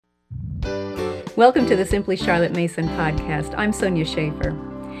Welcome to the Simply Charlotte Mason podcast. I'm Sonia Schaefer.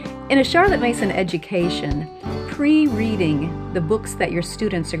 In a Charlotte Mason education, pre-reading the books that your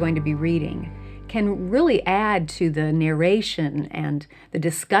students are going to be reading can really add to the narration and the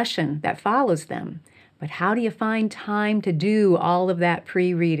discussion that follows them. But how do you find time to do all of that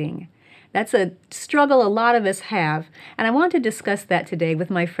pre-reading? That's a struggle a lot of us have, and I want to discuss that today with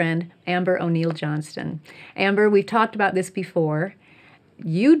my friend Amber O'Neill Johnston. Amber, we've talked about this before.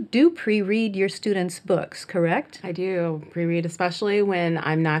 You do pre-read your students' books, correct? I do pre-read, especially when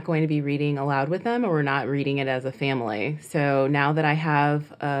I'm not going to be reading aloud with them or we're not reading it as a family. So now that I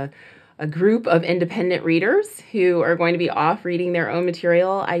have a group of independent readers who are going to be off reading their own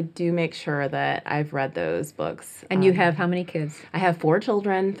material, I do make sure that I've read those books. And you have how many kids? I have 4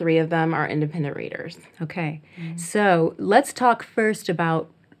 children. 3 of them are independent readers. Okay. So let's talk first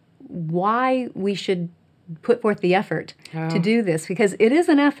about why we should put forth the effort to do this, because it is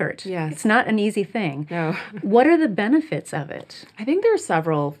an effort. Yes. It's not an easy thing. No. What are the benefits of it? I think there are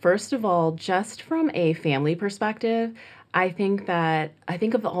several. First of all, just from a family perspective, I think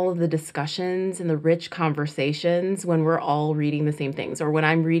of all of the discussions and the rich conversations when we're all reading the same things, or when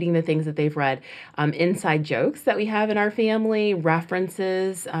I'm reading the things that they've read, inside jokes that we have in our family,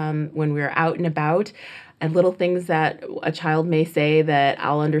 references when we're out and about, and little things that a child may say that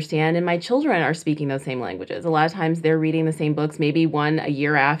I'll understand, and my children are speaking those same languages. A lot of times they're reading the same books, maybe one a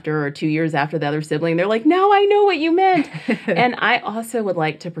year after or 2 years after the other sibling. They're like, now I know what you meant. And I also would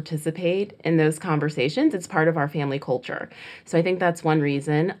like to participate in those conversations. It's part of our family culture. So I think that's one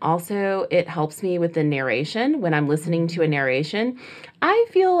reason. Also, it helps me with the narration. When I'm listening to a narration, I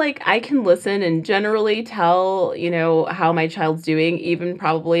feel like I can listen and generally tell, how my child's doing, even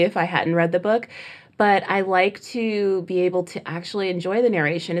probably if I hadn't read the book. But I like to be able to actually enjoy the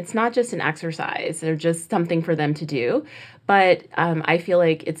narration. It's not just an exercise or just something for them to do, but I feel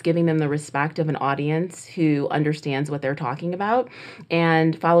like it's giving them the respect of an audience who understands what they're talking about.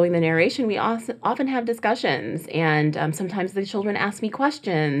 And following the narration, we often have discussions, and sometimes the children ask me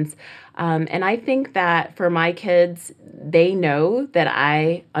questions. And I think that for my kids, they know that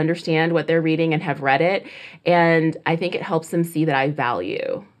I understand what they're reading and have read it, and I think it helps them see that I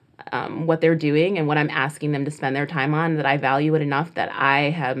value what they're doing and what I'm asking them to spend their time on, that I value it enough that I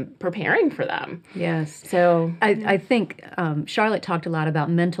am preparing for them. Yes. So I think Charlotte talked a lot about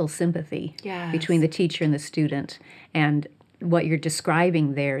mental sympathy between the teacher and the student. And what you're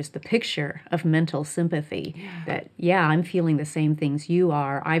describing there is the picture of mental sympathy. That, I'm feeling the same things you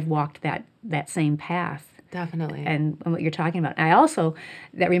are. I've walked that same path. Definitely. And what you're talking about.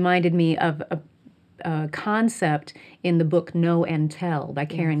 That reminded me of a concept in the book Know and Tell by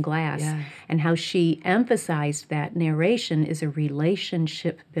Karen Glass, and how she emphasized that narration is a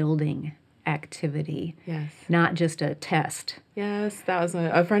relationship building activity, not just a test. Yes, that was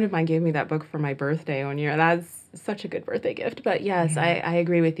a friend of mine gave me that book for my birthday one year. That's such a good birthday gift. But yes, I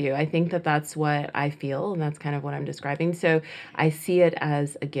agree with you. I think that that's what I feel, and that's kind of what I'm describing. So I see it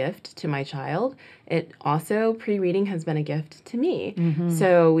as a gift to my child. It also, pre-reading has been a gift to me. Mm-hmm.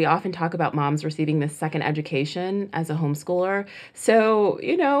 So we often talk about moms receiving this second education as a homeschooler. So,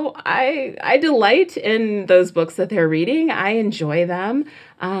 I delight in those books that they're reading. I enjoy them.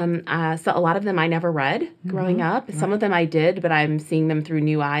 So a lot of them I never read growing up. Right. Some of them I did, but I'm seeing them through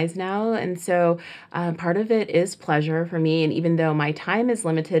new eyes now. And so part of it is pleasure for me. And even though my time is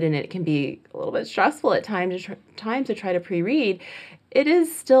limited and it can be a little bit stressful at times to try to pre-read, it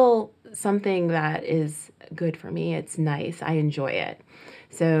is still something that is good for me. It's nice. I enjoy it.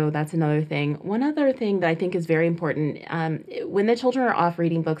 So that's another thing. One other thing that I think is very important, when the children are off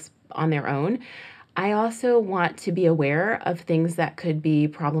reading books on their own, I also want to be aware of things that could be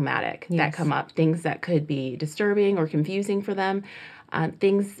problematic that come up, things that could be disturbing or confusing for them,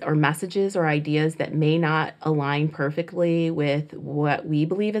 things or messages or ideas that may not align perfectly with what we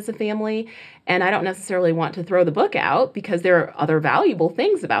believe as a family. And I don't necessarily want to throw the book out because there are other valuable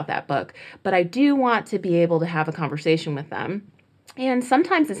things about that book, but I do want to be able to have a conversation with them. And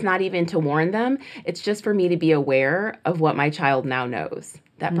sometimes it's not even to warn them. It's just for me to be aware of what my child now knows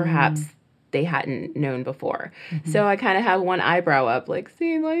that perhaps they hadn't known before. Mm-hmm. So I kind of have one eyebrow up, like,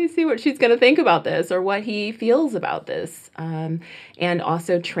 let me see what she's going to think about this or what he feels about this. And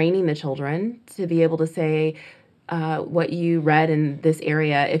also training the children to be able to say, what you read in this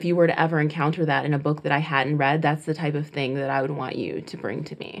area, if you were to ever encounter that in a book that I hadn't read, that's the type of thing that I would want you to bring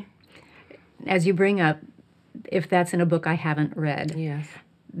to me. As you bring up, if that's in a book I haven't read. Yes.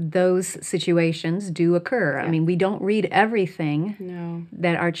 Those situations do occur. Yeah. I mean, we don't read everything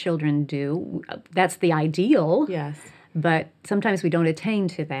that our children do. That's the ideal. Yes. But sometimes we don't attain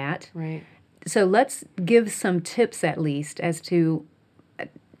to that. Right. So let's give some tips at least as to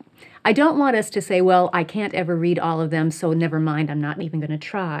I don't want us to say, well, I can't ever read all of them, so never mind, I'm not even going to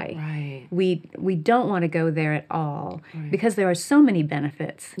try. Right. We don't want to go there at all because there are so many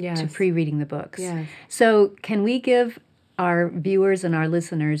benefits to pre-reading the books. Yes. So can we give our viewers and our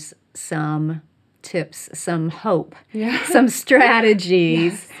listeners some tips, some hope, some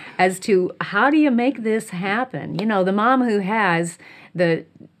strategies as to how do you make this happen? You know, the mom who has the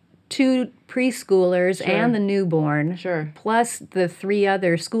 2 preschoolers and the newborn, plus the 3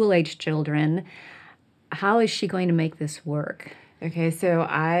 other school-age children, how is she going to make this work? Okay, so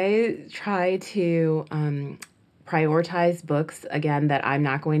I try to prioritize books, again, that I'm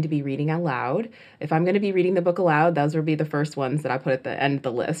not going to be reading aloud. If I'm going to be reading the book aloud, those will be the first ones that I put at the end of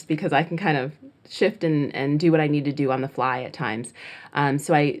the list because I can kind of shift and do what I need to do on the fly at times.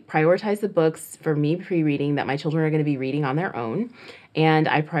 So I prioritize the books for me pre-reading that my children are going to be reading on their own. And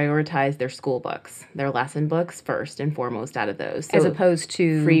I prioritize their school books, their lesson books first and foremost out of those. So as opposed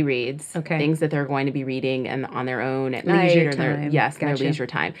to free reads, things that they're going to be reading and on their own at night leisure or time. Their leisure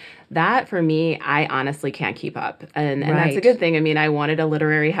time. That for me, I honestly can't keep up, and that's a good thing. I mean, I wanted a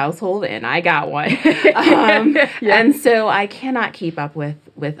literary household, and I got one, and so I cannot keep up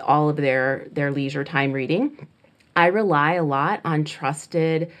with all of their leisure time reading. I rely a lot on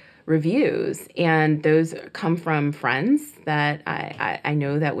trusted reviews, and those come from friends that I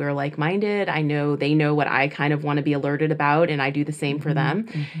know that we're like-minded. I know they know what I kind of want to be alerted about, and I do the same for them.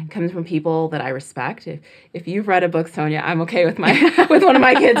 It comes from people that I respect. If you've read a book, Sonia, I'm okay with with one of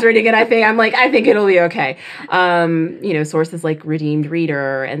my kids reading it. I think it'll be okay. Sources like Redeemed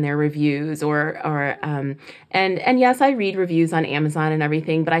Reader and their reviews, and yes, I read reviews on Amazon and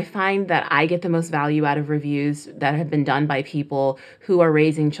everything, but I find that I get the most value out of reviews that have been done by people who are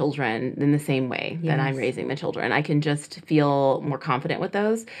raising children in the same way that I'm raising the children. I can just feel more confident with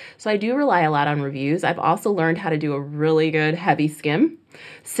those. So I do rely a lot on reviews. I've also learned how to do a really good heavy skim.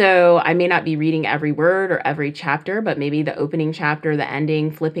 So I may not be reading every word or every chapter, but maybe the opening chapter, the ending,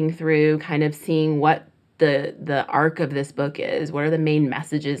 flipping through, kind of seeing what the arc of this book is. What are the main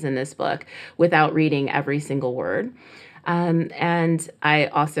messages in this book without reading every single word? And I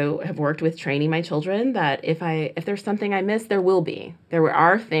also have worked with training my children that if there's something I miss, there will be. There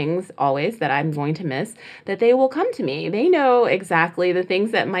are things always that I'm going to miss that they will come to me. They know exactly the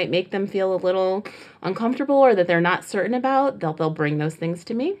things that might make them feel a little uncomfortable or that they're not certain about. They'll bring those things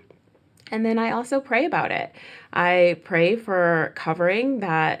to me. And then I also pray about it. I pray for covering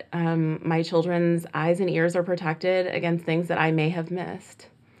that my children's eyes and ears are protected against things that I may have missed.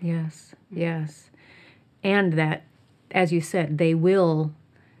 Yes. And that, as you said, they will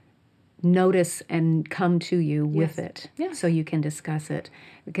notice and come to you with it so you can discuss it.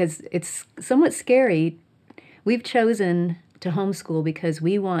 Because it's somewhat scary. We've chosen to homeschool because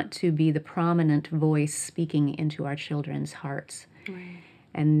we want to be the prominent voice speaking into our children's hearts. Right.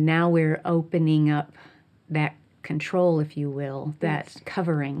 And now we're opening up that control, if you will, that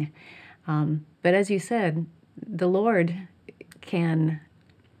covering. But as you said, the Lord can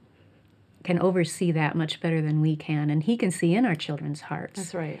oversee that much better than we can, and He can see in our children's hearts.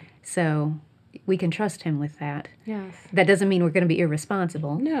 That's right. So we can trust Him with that. Yes. That doesn't mean we're going to be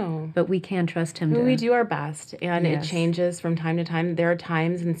irresponsible. No. But we can trust Him. We do our best, and it changes from time to time. There are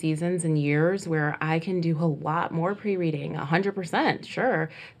times and seasons and years where I can do a lot more pre-reading, 100%, sure.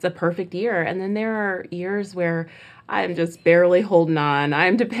 It's a perfect year. And then there are years where I'm just barely holding on.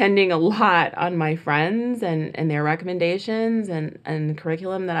 I'm depending a lot on my friends and their recommendations and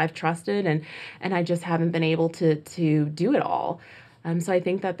curriculum that I've trusted, and I just haven't been able to do it all. So I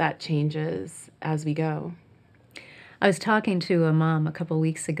think that changes as we go. I was talking to a mom a couple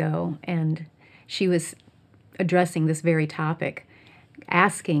weeks ago, and she was addressing this very topic,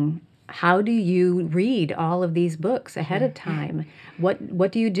 asking, how do you read all of these books ahead of time?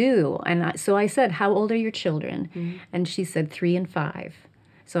 What do you do? And so I said, how old are your children? Mm-hmm. And she said 3 and 5.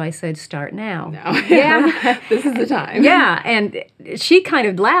 So I said, start now. Yeah, this is the time. Yeah, and she kind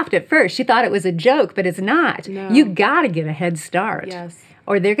of laughed at first. She thought it was a joke, but it's not. No. You got to get a head start. Yes.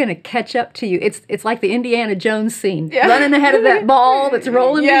 Or they're going to catch up to you. It's like the Indiana Jones scene, running ahead of that ball that's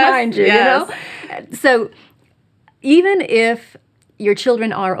rolling behind you, you know? So even if your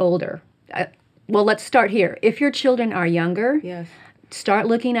children are older, well, let's start here. If your children are younger, start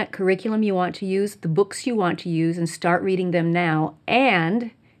looking at curriculum you want to use, the books you want to use, and start reading them now,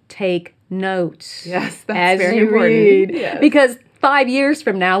 and take notes. Yes, that's as very you important. Read. Yes. Because 5 years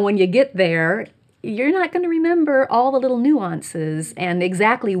from now, when you get there, you're not going to remember all the little nuances and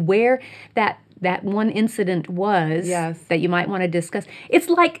exactly where that one incident was that you might want to discuss. It's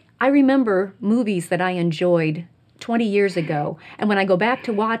like I remember movies that I enjoyed 20 years ago. And when I go back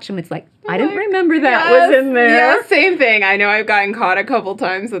to watch them, it's like, I didn't remember that was in there. Yeah, same thing. I know I've gotten caught a couple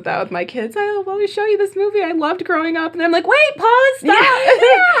times with that with my kids. I'll always show you this movie I loved growing up. And I'm like, wait, pause,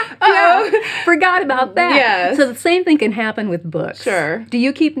 stop. Yeah. Forgot about that. Yes. So the same thing can happen with books. Sure. Do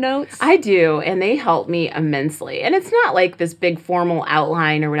you keep notes? I do, and they help me immensely. And it's not like this big formal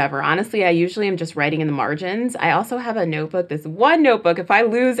outline or whatever. Honestly, I usually am just writing in the margins. I also have a notebook, this one notebook. If I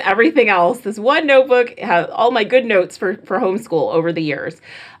lose everything else, this one notebook has all my good notes for homeschool over the years.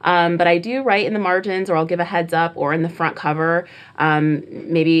 But I do write in the margins, or I'll give a heads up, or in the front cover.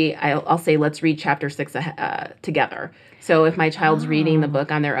 Maybe I'll say, let's read chapter 6 together. So if my child's reading the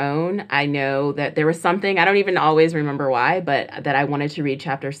book on their own, I know that there was something, I don't even always remember why, but that I wanted to read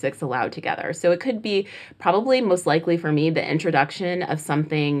chapter 6 aloud together. So it could be probably most likely for me the introduction of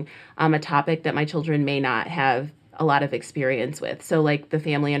something, a topic that my children may not have a lot of experience with. So like the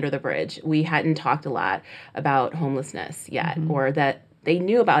family under the bridge, we hadn't talked a lot about homelessness yet, or that they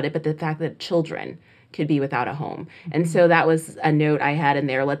knew about it, but the fact that children could be without a home. And so that was a note I had in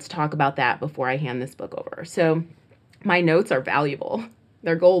there. Let's talk about that before I hand this book over. So my notes are valuable.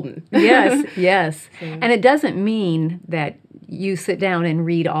 They're golden. Yes, yes. And it doesn't mean that you sit down and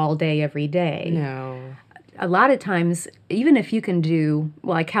read all day, every day. No. A lot of times, even if you can do,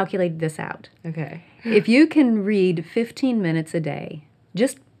 well, I calculated this out. Okay. If you can read 15 minutes a day,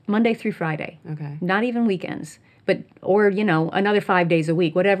 just Monday through Friday, Okay. not even weekends, but, or, another 5 days a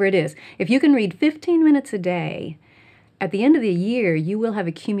week, whatever it is. If you can read 15 minutes a day, at the end of the year, you will have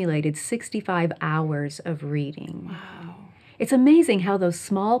accumulated 65 hours of reading. Wow. It's amazing how those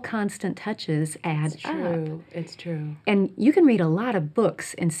small, constant touches add It's up. true. It's true. And you can read a lot of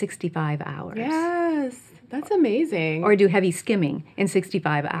books in 65 hours. Yes. That's amazing. Or do heavy skimming in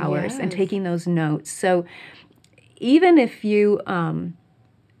 65 hours and Yes. taking those notes. So even if you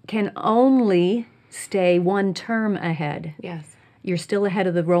can only stay one term ahead, Yes. you're still ahead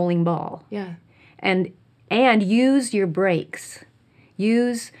of the rolling ball. Yeah. And use your breaks.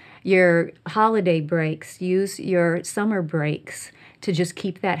 Use your holiday breaks. Use your summer breaks to just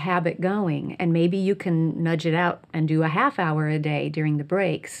keep that habit going. And maybe you can nudge it out and do a half hour a day during the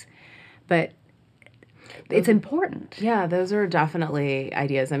breaks. But it's important. Yeah, those are definitely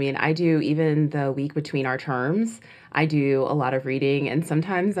ideas. I mean, I do even the week between our terms. I do a lot of reading, and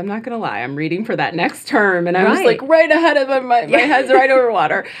sometimes, I'm not going to lie, I'm reading for that next term, and I'm just like right ahead of my head's right over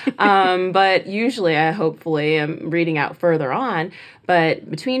water. But usually, I hopefully am reading out further on. But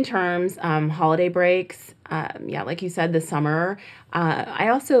between terms, holiday breaks, like you said, the summer, I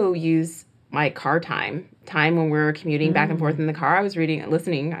also use my car time when we're commuting back and forth in the car. I was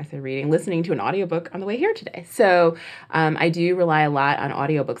listening to an audiobook on the way here today. So I do rely a lot on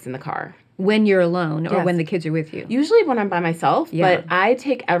audiobooks in the car. When you're alone or Yes. when the kids are with you. Usually when I'm by myself, Yeah. but I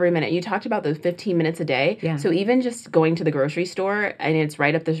take every minute. You talked about the 15 minutes a day. Yeah. So even just going to the grocery store and it's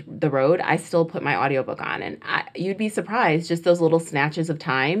right up the road, I still put my audiobook on. And you'd be surprised, just those little snatches of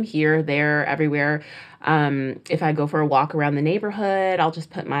time here, there, everywhere. If I go for a walk around the neighborhood, I'll just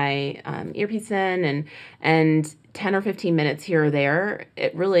put my earpiece in and 10 or 15 minutes here or there.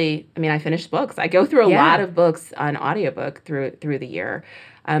 It really, I finish books. I go through a lot of books on audiobook through the year.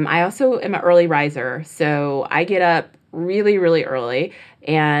 I also am an early riser, so I get up really, really early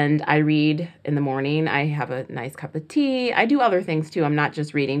and I read in the morning. I have a nice cup of tea. I do other things too. I'm not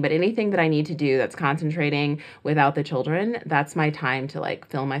just reading, but anything that I need to do that's concentrating without the children, that's my time to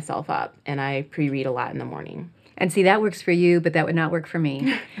fill myself up. And I pre-read a lot in the morning. And see, that works for you, but that would not work for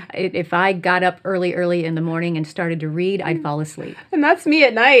me. If I got up early in the morning and started to read, I'd fall asleep. And that's me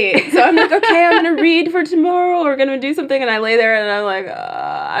at night. So I'm like, okay, I'm going to read for tomorrow. We're going to do something. And I lay there and I'm like,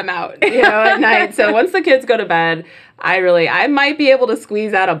 I'm out, at night. So once the kids go to bed, I might be able to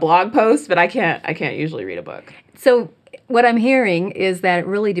squeeze out a blog post, but I can't usually read a book. So what I'm hearing is that it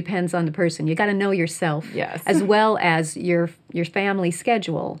really depends on the person. You got to know yourself, Yes. as well as your family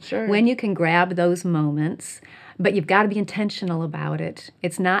schedule. Sure. When you can grab those moments, but you've got to be intentional about it.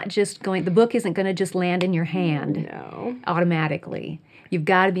 It's not just the book isn't going to just land in your hand No. automatically. You've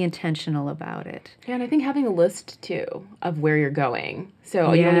got to be intentional about it. Yeah, and I think having a list, too, of where you're going.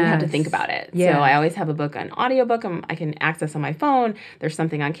 So you don't even have to think about it. Yes. So I always have a book, an audiobook I can access on my phone. There's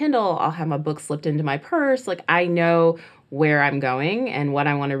something on Kindle. I'll have my book slipped into my purse. I know where I'm going and what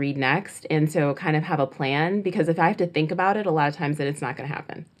I want to read next. And so kind of have a plan, because if I have to think about it, a lot of times then it's not going to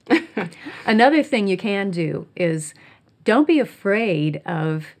happen. Another thing you can do is don't be afraid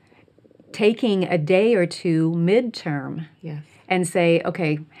of taking a day or two midterm. Yes. And say,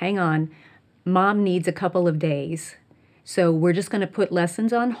 okay, hang on, Mom needs a couple of days. So we're just going to put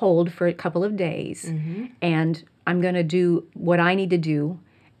lessons on hold for a couple of days. And I'm going to do what I need to do.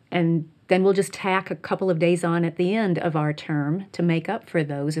 And then we'll just tack a couple of days on at the end of our term to make up for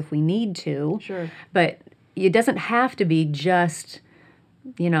those if we need to. Sure. But it doesn't have to be just,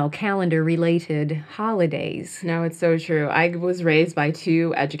 calendar-related holidays. No, it's so true. I was raised by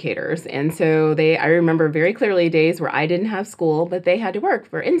 2 educators, and so I remember very clearly days where I didn't have school, but they had to work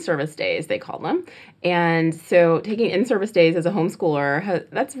for in-service days, they called them. And so taking in-service days as a homeschooler,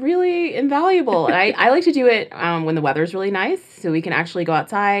 that's really invaluable. And I like to do it when the weather's really nice, so we can actually go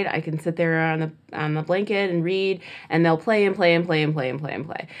outside. I can sit there on the blanket and read, and they'll play and play and play and play and play and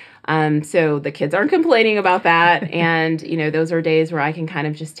play. So the kids aren't complaining about that. And, those are days where I can kind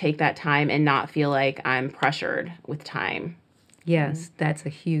of just take that time and not feel like I'm pressured with time. Yes, that's a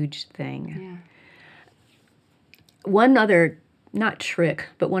huge thing. Yeah. One other, not trick,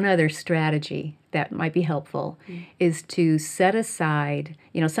 but one other strategy that might be helpful is to set aside,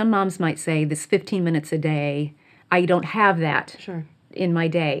 some moms might say this 15 minutes a day, I don't have that Sure. in my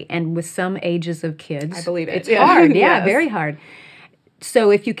day. And with some ages of kids, I believe it. It's hard. Yeah, Yes. very hard.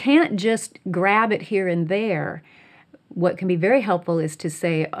 So if you can't just grab it here and there, what can be very helpful is to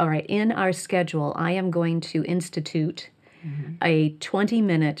say, all right, in our schedule, I am going to institute a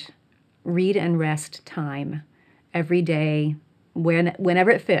 20-minute read and rest time every day,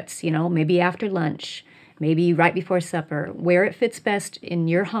 whenever it fits, maybe after lunch, maybe right before supper, where it fits best in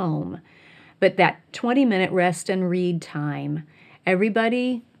your home. But that 20-minute rest and read time,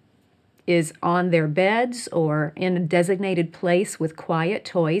 everybody is on their beds or in a designated place with quiet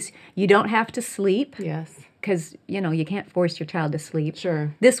toys. You don't have to sleep. Yes. Because, you can't force your child to sleep.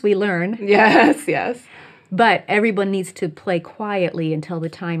 Sure. This we learn. Yes, yes. But everyone needs to play quietly until the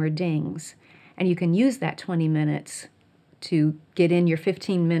timer dings. And you can use that 20 minutes to get in your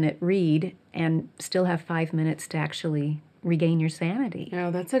 15-minute read and still have 5 minutes to actually regain your sanity.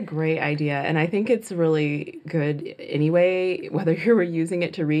 No, that's a great idea. And I think it's really good anyway, whether you're using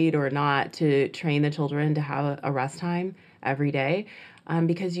it to read or not, to train the children to have a rest time every day.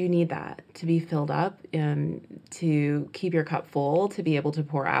 Because you need that to be filled up, to keep your cup full, to be able to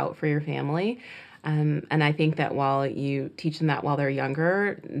pour out for your family. And I think that while you teach them that while they're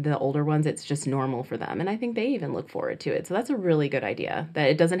younger, the older ones, it's just normal for them. And I think they even look forward to it. So that's a really good idea, that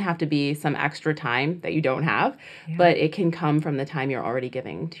it doesn't have to be some extra time that you don't have, but it can come from the time you're already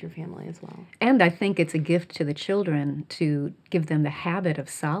giving to your family as well. And I think it's a gift to the children to give them the habit of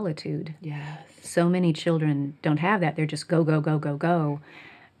solitude. Yes. So many children don't have that. They're just go, go, go, go, go.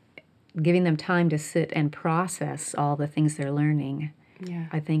 Giving them time to sit and process all the things they're learning,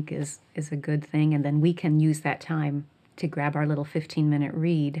 I think is a good thing. And then we can use that time to grab our little 15-minute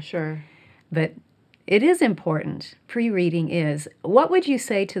read. Sure. But it is important. Pre-reading is. What would you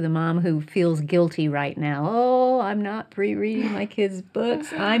say to the mom who feels guilty right now? Oh, I'm not pre-reading my kids'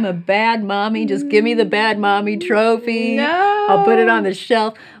 books. I'm a bad mommy. Just give me the bad mommy trophy. No. I'll put it on the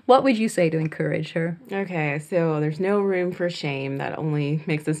shelf. What would you say to encourage her? Okay, so there's no room for shame. That only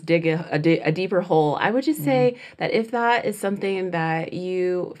makes us dig a deeper hole. I would just say that if that is something that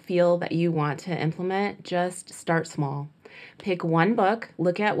you feel that you want to implement, just start small. Pick one book,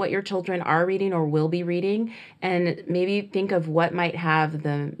 look at what your children are reading or will be reading, and maybe think of what might have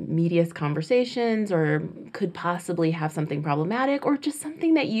the meatiest conversations or could possibly have something problematic or just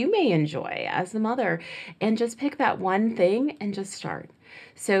something that you may enjoy as a mother. And just pick that one thing and just start.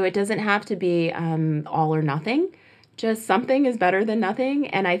 So it doesn't have to be all or nothing. Just something is better than nothing.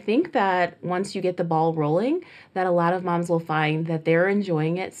 And I think that once you get the ball rolling, that a lot of moms will find that they're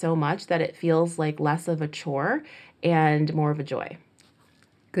enjoying it so much that it feels like less of a chore and more of a joy.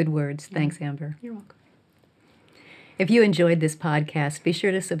 Good words. Thanks, Amber. You're welcome. If you enjoyed this podcast, be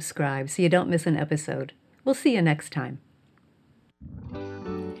sure to subscribe so you don't miss an episode. We'll see you next time.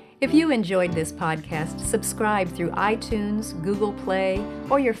 If you enjoyed this podcast, subscribe through iTunes, Google Play,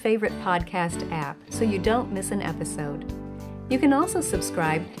 or your favorite podcast app so you don't miss an episode. You can also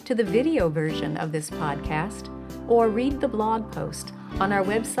subscribe to the video version of this podcast or read the blog post on our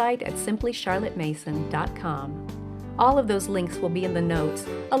website at simplycharlottemason.com. All of those links will be in the notes,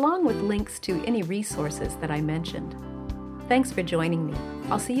 along with links to any resources that I mentioned. Thanks for joining me.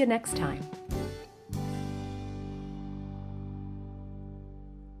 I'll see you next time.